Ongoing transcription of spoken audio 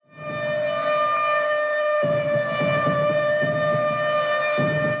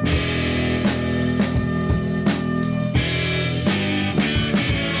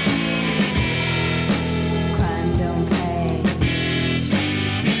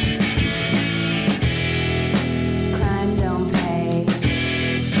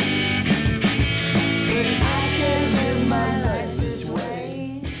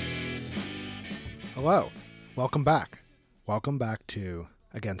Welcome back. Welcome back to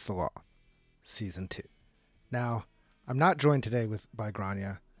Against the Law, Season 2. Now, I'm not joined today by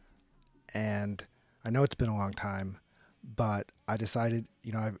Grania, and I know it's been a long time, but I decided,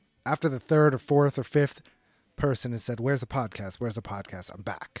 after the third or fourth or fifth person has said, "Where's the podcast? Where's the podcast?" I'm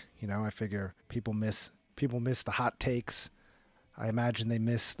back. I figure people miss the hot takes. I imagine they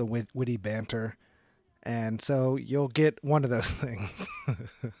miss the witty banter. And so you'll get one of those things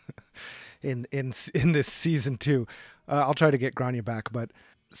in this season 2. I'll try to get Grania back, but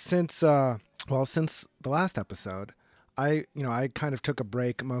since the last episode, I kind of took a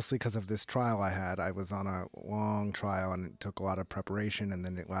break mostly because of this trial I had. I was on a long trial and it took a lot of preparation, and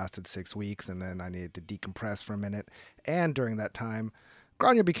then it lasted 6 weeks, and then I needed to decompress for a minute. And during that time,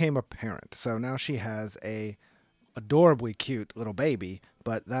 Grania became a parent, so now she has a adorably cute little baby,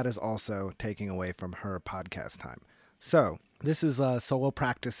 but that is also taking away from her podcast time. So this is a solo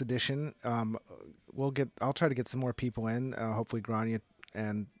practice edition. I'll try to get some more people in, hopefully Grania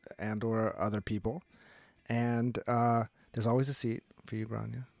and or other people. And there's always a seat for you,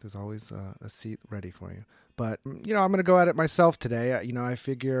 Grania. There's always a seat ready for you. But I'm going to go at it myself today. I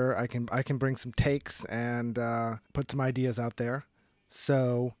figure I can bring some takes and put some ideas out there.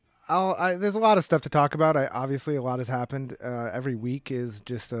 So there's a lot of stuff to talk about. Obviously, a lot has happened. Every week is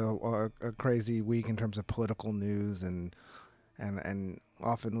just a crazy week in terms of political news and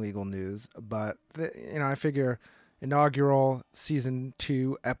often legal news. But I figure inaugural season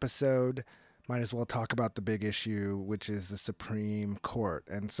 2 episode, might as well talk about the big issue, which is the Supreme Court.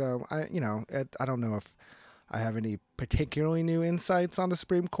 And so I don't know if I have any particularly new insights on the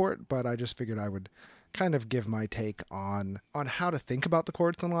Supreme Court, but I just figured I would kind of give my take on how to think about the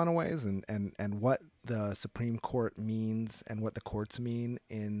courts in a lot of ways, and what the Supreme Court means and what the courts mean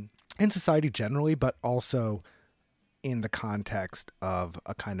in society generally, but also in the context of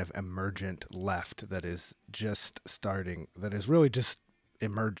a kind of emergent left that is just starting, that is really just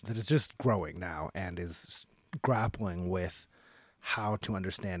emerged, that is just growing now and is grappling with how to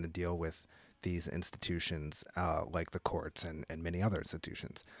understand and deal with these institutions like the courts and many other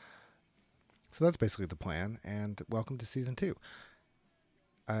institutions. So that's basically the plan, and welcome to season 2.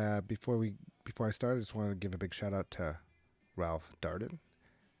 Before I start, I just want to give a big shout out to Ralph Darden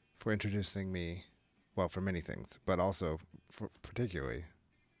for introducing me, well, for many things, but also particularly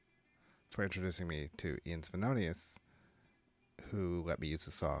for introducing me to Ian Svenonius, who let me use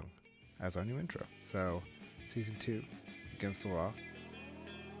the song as our new intro. So, season 2, Against the Law.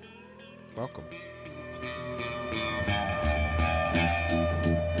 Welcome.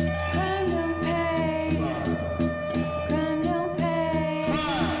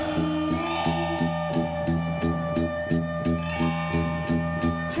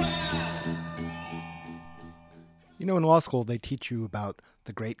 In law school, they teach you about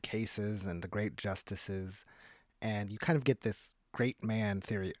the great cases and the great justices, and you kind of get this great man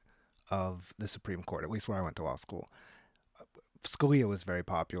theory of the Supreme Court, at least where I went to law school. Scalia was very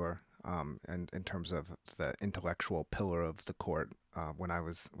popular and in terms of the intellectual pillar of the court when I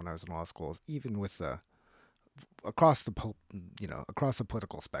was in law school, even with across the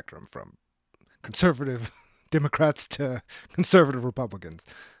political spectrum, from conservative Democrats to conservative Republicans.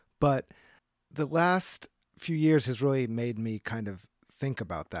 But the last few years has really made me kind of think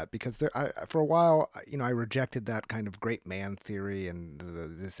about that, because for a while, I rejected that kind of great man theory and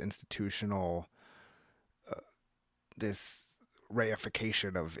this institutional, this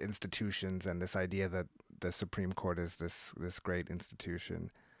reification of institutions, and this idea that the Supreme Court is this great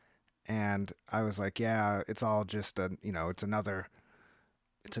institution. And I was like, yeah, it's all just it's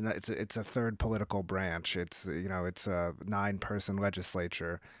a third political branch. It's a 9-person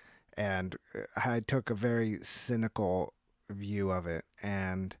legislature. And I took a very cynical view of it,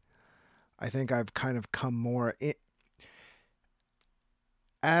 and I think I've kind of come more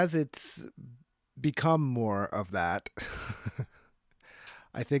as it's become more of that.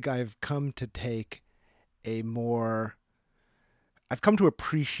 I think I've come to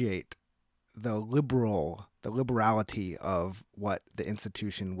appreciate the liberality of what the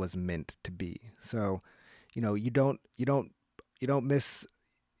institution was meant to be. So, you don't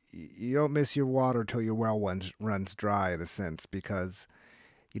miss your water till your well runs dry, in a sense, because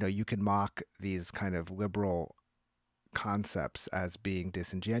you can mock these kind of liberal concepts as being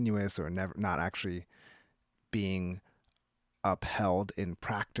disingenuous or not actually being upheld in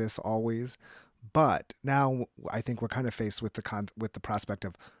practice always. But now I think we're kind of faced with the prospect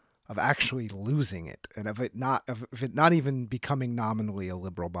of actually losing it, and of it not even becoming nominally a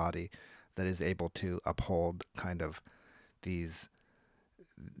liberal body that is able to uphold kind of these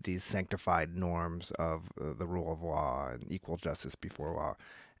sanctified norms of the rule of law and equal justice before law.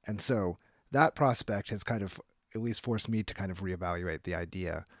 And so that prospect has kind of at least forced me to kind of reevaluate the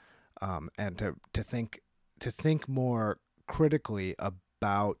idea, and to think more critically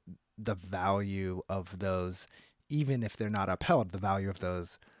about the value of those, even if they're not upheld, the value of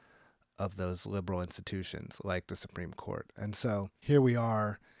those liberal institutions like the Supreme Court. And so here we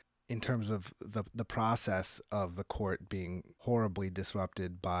are in terms of the process of the court being horribly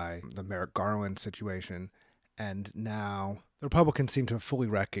disrupted by the Merrick Garland situation. And now the Republicans seem to have fully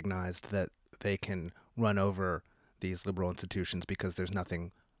recognized that they can run over these liberal institutions because there's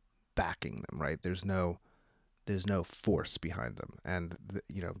nothing backing them, right? There's no force behind them. And,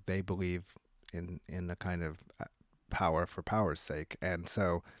 they believe in a kind of power for power's sake. And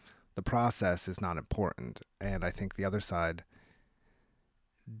so the process is not important. And I think the other side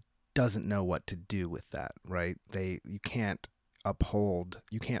doesn't know what to do with that, right? You can't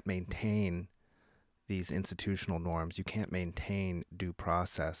maintain these institutional norms. You can't maintain due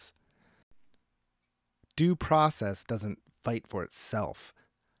process. Due process doesn't fight for itself.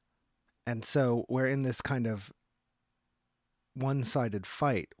 And so we're in this kind of one-sided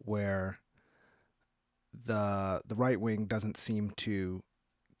fight where the right wing doesn't seem to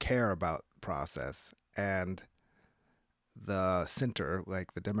care about process, and the center,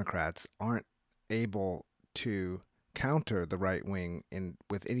 like the Democrats, aren't able to counter the right wing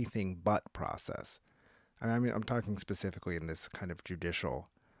with anything but process. I mean, I'm talking specifically in this kind of judicial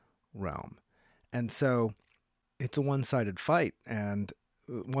realm. And so it's a one-sided fight, and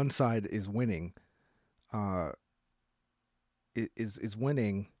one side is winning, is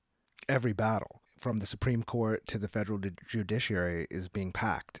winning every battle. From the Supreme Court to the federal judiciary is being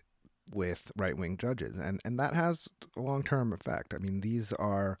packed with right-wing judges. And that has a long-term effect. I mean, these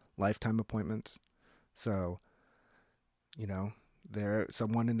are lifetime appointments. So,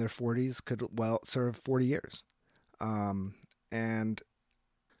 someone in their 40s could serve 40 years. And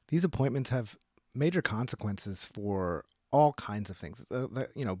these appointments have major consequences for all kinds of things.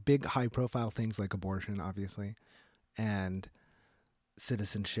 Big high-profile things like abortion, obviously, and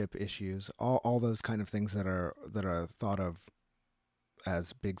citizenship issues, all those kind of things that are thought of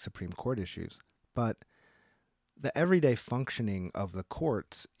as big Supreme Court issues. But the everyday functioning of the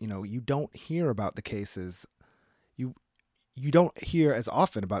courts, you don't hear about the cases. You don't hear as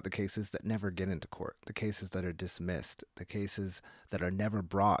often about the cases that never get into court, the cases that are dismissed, the cases that are never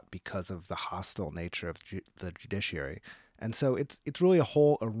brought because of the hostile nature of the judiciary. And so it's really a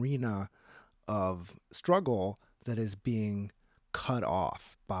whole arena of struggle that is being cut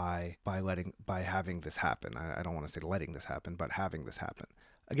off by having this happen. I don't want to say letting this happen, but having this happen.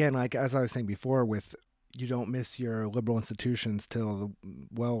 Again, like as I was saying before, with you don't miss your liberal institutions till the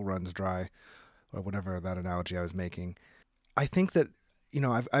well runs dry, or whatever that analogy I was making. I think that,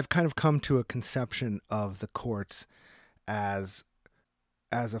 I've kind of come to a conception of the courts as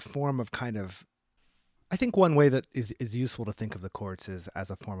a form of kind of, I think one way that is useful to think of the courts is as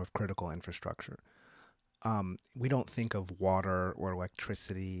a form of critical infrastructure. We don't think of water or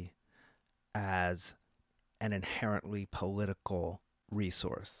electricity as an inherently political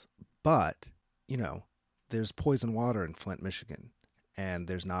resource. But, there's poison water in Flint, Michigan, and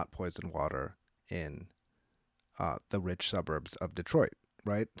there's not poison water in the rich suburbs of Detroit,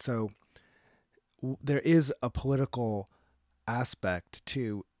 right? So there is a political aspect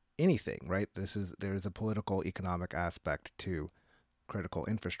to anything, right? There is a political economic aspect to critical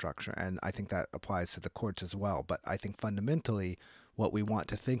infrastructure, and I think that applies to the courts as well. But I think fundamentally what we want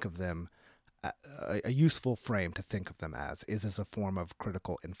to think of them, a useful frame to think of them as a form of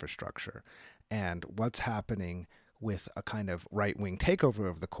critical infrastructure. And what's happening with a kind of right-wing takeover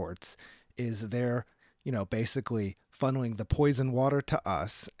of the courts is they're, basically funneling the poison water to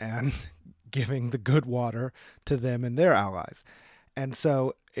us and giving the good water to them and their allies. And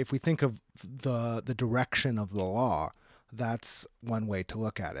so if we think of the direction of the law, that's one way to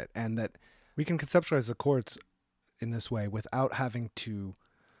look at it. And that we can conceptualize the courts in this way without having to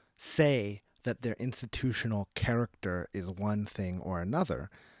say that their institutional character is one thing or another,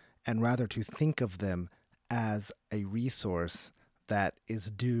 and rather to think of them as a resource that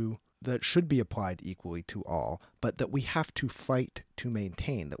should be applied equally to all, but that we have to fight to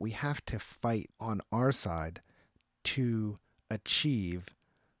maintain, that we have to fight on our side to achieve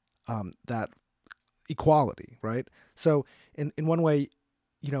that equality, right? So in one way,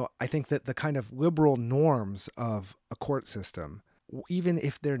 I think that the kind of liberal norms of a court system, even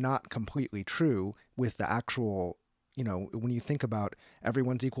if they're not completely true with the actual, when you think about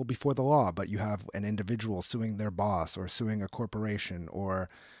everyone's equal before the law, but you have an individual suing their boss or suing a corporation, or,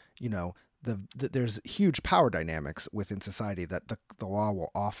 there's huge power dynamics within society that the law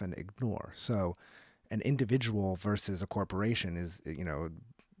will often ignore. So an individual versus a corporation is,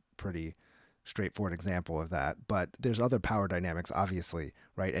 pretty straightforward example of that, but there's other power dynamics, obviously,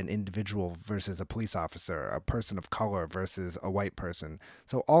 right? An individual versus a police officer, a person of color versus a white person.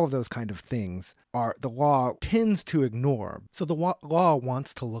 So all of those kind of things are the law tends to ignore. So the law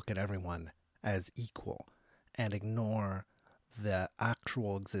wants to look at everyone as equal and ignore the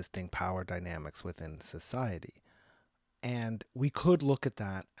actual existing power dynamics within society. And we could look at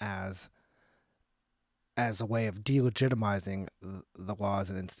that as a way of delegitimizing the law as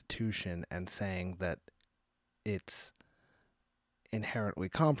an institution and saying that it's inherently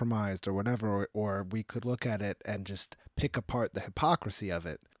compromised or whatever, or we could look at it and just pick apart the hypocrisy of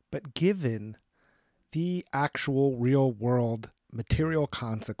it. But given the actual real world material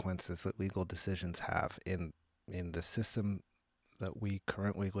consequences that legal decisions have in the system that we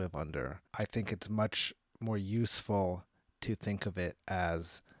currently live under, I think it's much more useful to think of it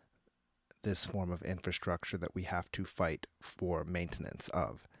as this form of infrastructure that we have to fight for maintenance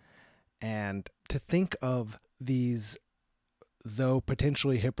of. And to think of these, though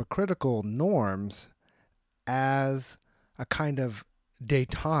potentially hypocritical, norms as a kind of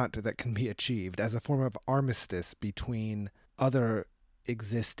détente that can be achieved, as a form of armistice between other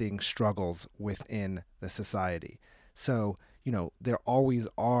existing struggles within the society. So, there always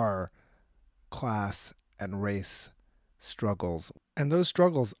are class and race struggles, and those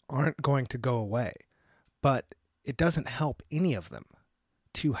struggles aren't going to go away. But it doesn't help any of them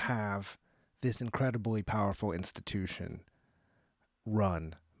to have this incredibly powerful institution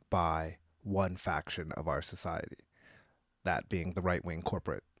run by one faction of our society, that being the right-wing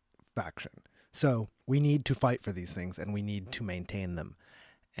corporate faction. So we need to fight for these things, and we need to maintain them.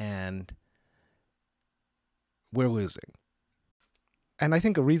 And we're losing. And I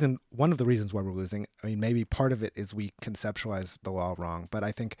think one of the reasons why we're losing, I mean, maybe part of it is we conceptualize the law wrong, but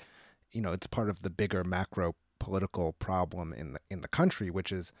I think, it's part of the bigger macro political problem in the country,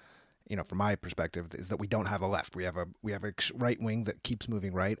 which is, from my perspective, is that we don't have a left. We have a right wing that keeps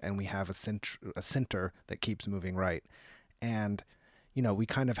moving right, and we have a center that keeps moving right. And, we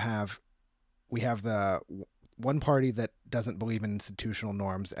kind of have the one party that doesn't believe in institutional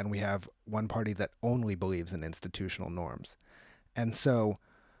norms, and we have one party that only believes in institutional norms. And so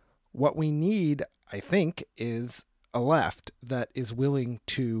what we need, I think, is a left that is willing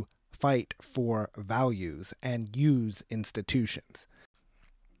to fight for values and use institutions.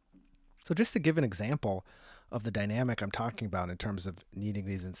 So just to give an example of the dynamic I'm talking about in terms of needing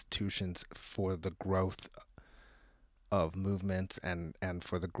these institutions for the growth of movements and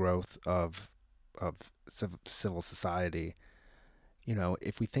for the growth of civil society,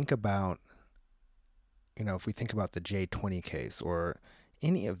 if we think about the J20 case or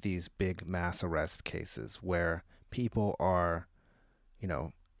any of these big mass arrest cases where people are,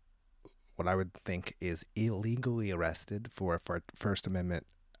 what I would think is illegally arrested for First Amendment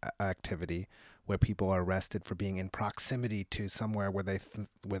activity, where people are arrested for being in proximity to somewhere where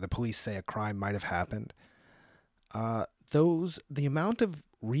where the police say a crime might have happened, the amount of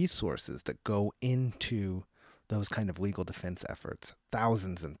resources that go into those kind of legal defense efforts,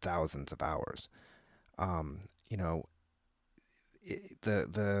 thousands and thousands of hours.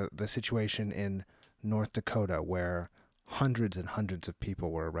 The situation in North Dakota where hundreds and hundreds of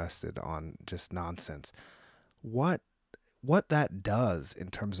people were arrested on just nonsense. What that does in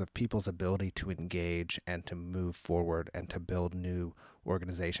terms of people's ability to engage and to move forward and to build new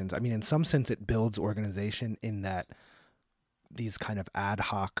organizations. I mean, in some sense, it builds organization in that these kind of ad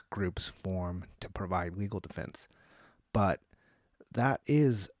hoc groups form to provide legal defense. But that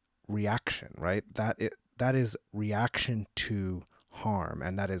is reaction, right? That is reaction to harm,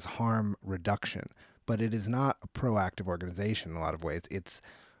 and that is harm reduction. But it is not a proactive organization in a lot of ways. It's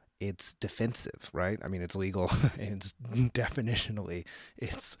defensive, right? I mean, it's legal. It's definitionally,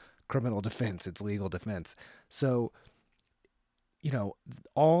 it's criminal defense. It's legal defense. So,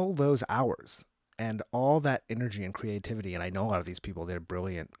 all those hours and all that energy and creativity, and I know a lot of these people, they're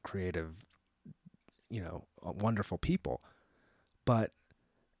brilliant, creative, wonderful people. But,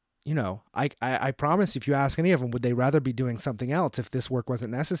 I promise if you ask any of them, would they rather be doing something else if this work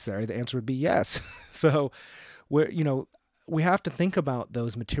wasn't necessary? The answer would be yes. So we have to think about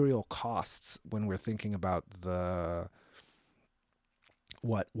those material costs when we're thinking about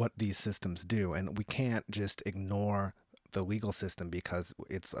what these systems do. And we can't just ignore the legal system because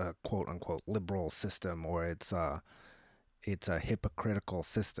it's a quote unquote liberal system or it's a hypocritical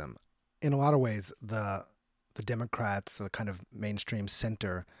system. In a lot of ways, the Democrats, the kind of mainstream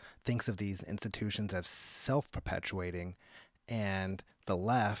center, thinks of these institutions as self-perpetuating, and the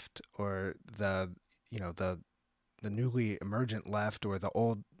left, or the newly emergent left, or the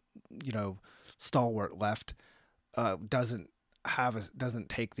old, stalwart left, doesn't doesn't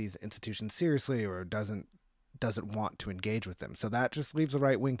take these institutions seriously or doesn't want to engage with them. So that just leaves the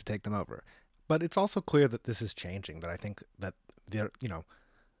right wing to take them over. But it's also clear that this is changing. That I think that there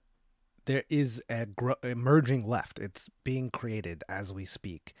is a emerging left. It's being created as we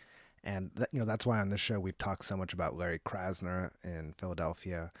speak. And that's why on this show we've talked so much about Larry Krasner in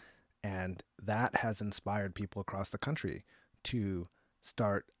Philadelphia, and that has inspired people across the country to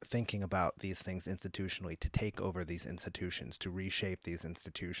start thinking about these things institutionally, to take over these institutions, to reshape these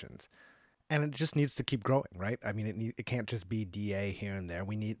institutions. And it just needs to keep growing, right? I mean, it can't just be DA here and there.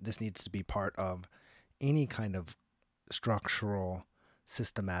 This needs to be part of any kind of structural,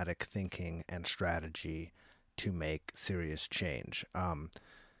 systematic thinking and strategy to make serious change.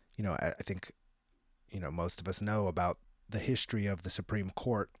 I think, most of us know about the history of the Supreme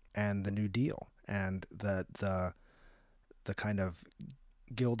Court and the New Deal and the kind of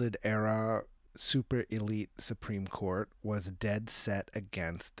Gilded Era super elite Supreme Court was dead set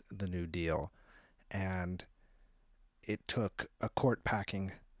against the New Deal, and it took a court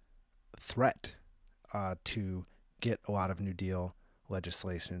packing threat to get a lot of New Deal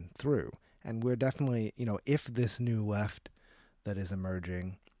legislation through. And we're definitely, if this new left that is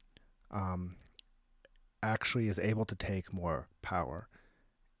emerging actually is able to take more power,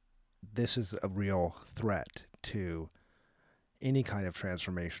 this is a real threat to any kind of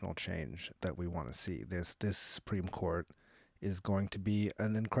transformational change that we want to see. This Supreme Court is going to be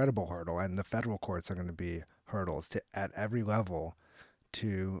an incredible hurdle, and the federal courts are going to be hurdles at every level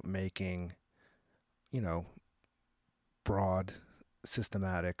to making, broad,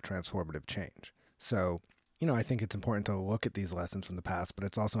 systematic, transformative change. So, I think it's important to look at these lessons from the past, but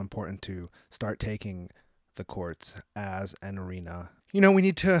it's also important to start taking the courts as an arena. We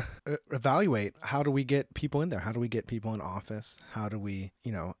need to evaluate, how do we get people in there? How do we get people in office? How do we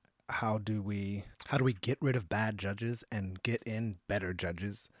get rid of bad judges and get in better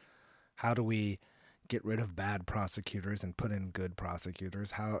judges? How do we get rid of bad prosecutors and put in good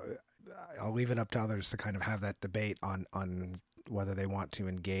prosecutors? I'll leave it up to others to kind of have that debate on whether they want to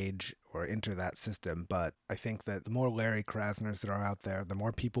engage or enter that system. But I think that the more Larry Krasners that are out there, the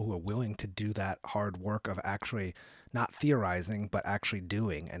more people who are willing to do that hard work of actually not theorizing, but actually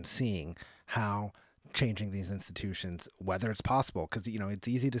doing and seeing how changing these institutions, whether it's possible. Because, it's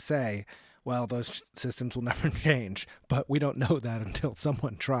easy to say, well, those systems will never change, but we don't know that until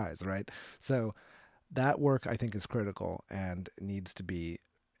someone tries, right? So that work, I think, is critical and needs to be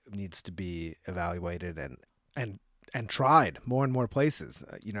evaluated and tried more and more places.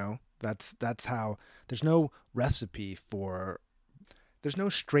 That's how. There's no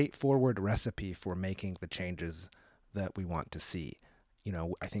straightforward recipe for making the changes that we want to see.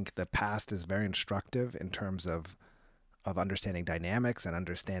 I think the past is very instructive in terms of understanding dynamics and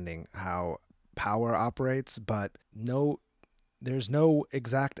understanding how power operates, but there's no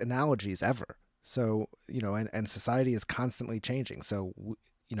exact analogies ever. So, and society is constantly changing. So,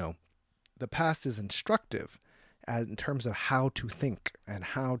 the past is instructive in terms of how to think and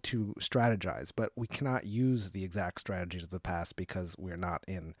how to strategize, but we cannot use the exact strategies of the past because we're not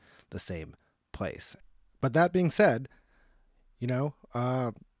in the same place. But that being said,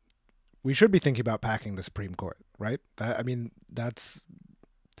 we should be thinking about packing the Supreme Court, right? There's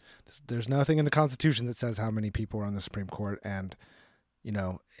nothing in the Constitution that says how many people are on the Supreme Court, and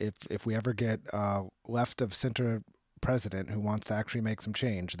if we ever get a left of center president who wants to actually make some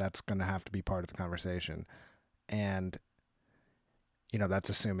change, that's going to have to be part of the conversation. And, that's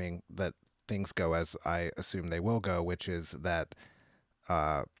assuming that things go as I assume they will go, which is that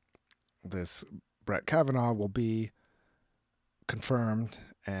this Brett Kavanaugh will be confirmed,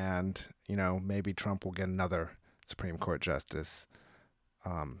 and, maybe Trump will get another Supreme Court justice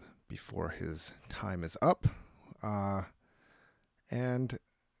before his time is up. And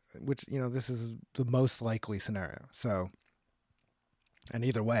which, this is the most likely scenario. So, and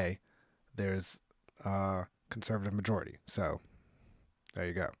either way, there's conservative majority. So there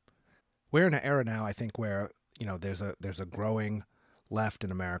you go. We're in an era now, I think, where, there's a growing left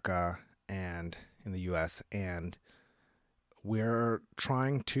in America and in the US, and we're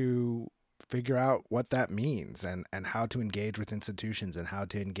trying to figure out what that means and how to engage with institutions and how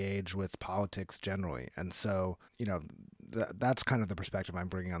to engage with politics generally. And so, that's kind of the perspective I'm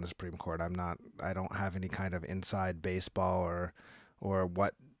bringing on the Supreme Court. I don't have any kind of inside baseball or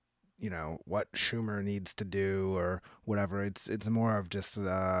what Schumer needs to do or whatever. It's more of just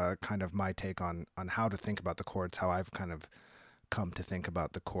kind of my take on how to think about the courts, how I've kind of come to think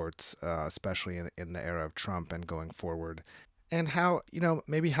about the courts, especially in the era of Trump and going forward, and how, I'm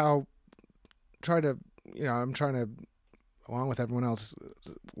trying to, along with everyone else,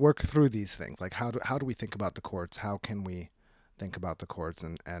 work through these things. Like how do we think about the courts? How can we think about the courts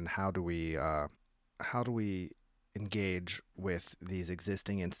and how do we engage with these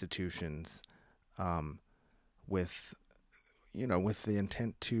existing institutions, with with the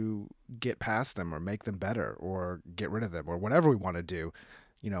intent to get past them or make them better or get rid of them or whatever we want to do.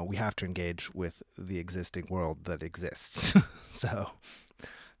 We have to engage with the existing world that exists. So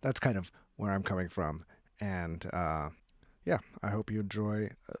that's kind of where I'm coming from. And yeah, I hope you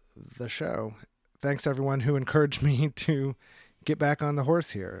enjoy the show. Thanks to everyone who encouraged me to get back on the horse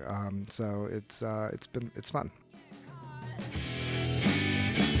here. So it's fun.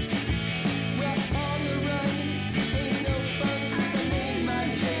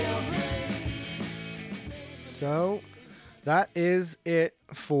 So that is it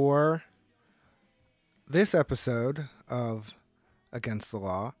for this episode of Against the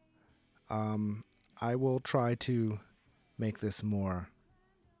Law. I will try to make this more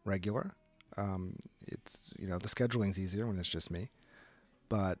regular. It's the scheduling's easier when it's just me,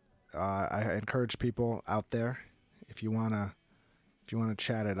 but I encourage people out there, if you wanna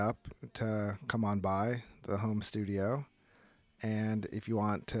chat it up, to come on by the home studio, and if you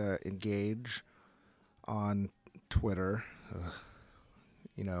want to engage on Twitter,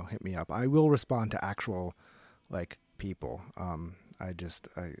 hit me up. I will respond to actual people.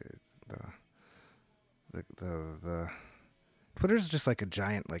 The Twitter's just like a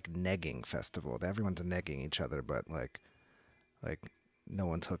giant negging festival. Everyone's negging each other, but like no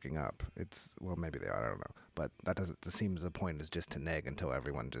one's hooking up. Maybe they are, I don't know. But that seems the point is just to neg until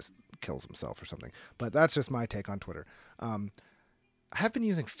everyone just kills himself or something. But that's just my take on Twitter. I have been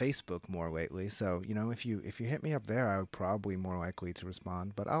using Facebook more lately, so if you hit me up there, I would probably more likely to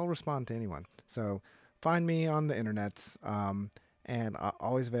respond. But I'll respond to anyone. So find me on the internets, and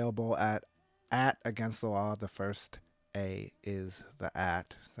always available at Against the Law. The first A is the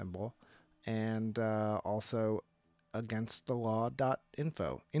 @ symbol, and also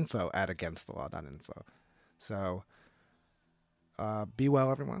againsttelaw.info, info at againsttelaw.info. So be well,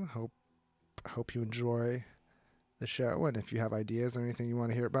 everyone. Hope you enjoy the show, and if you have ideas or anything you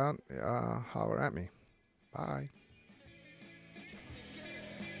want to hear about, holler at me. Bye.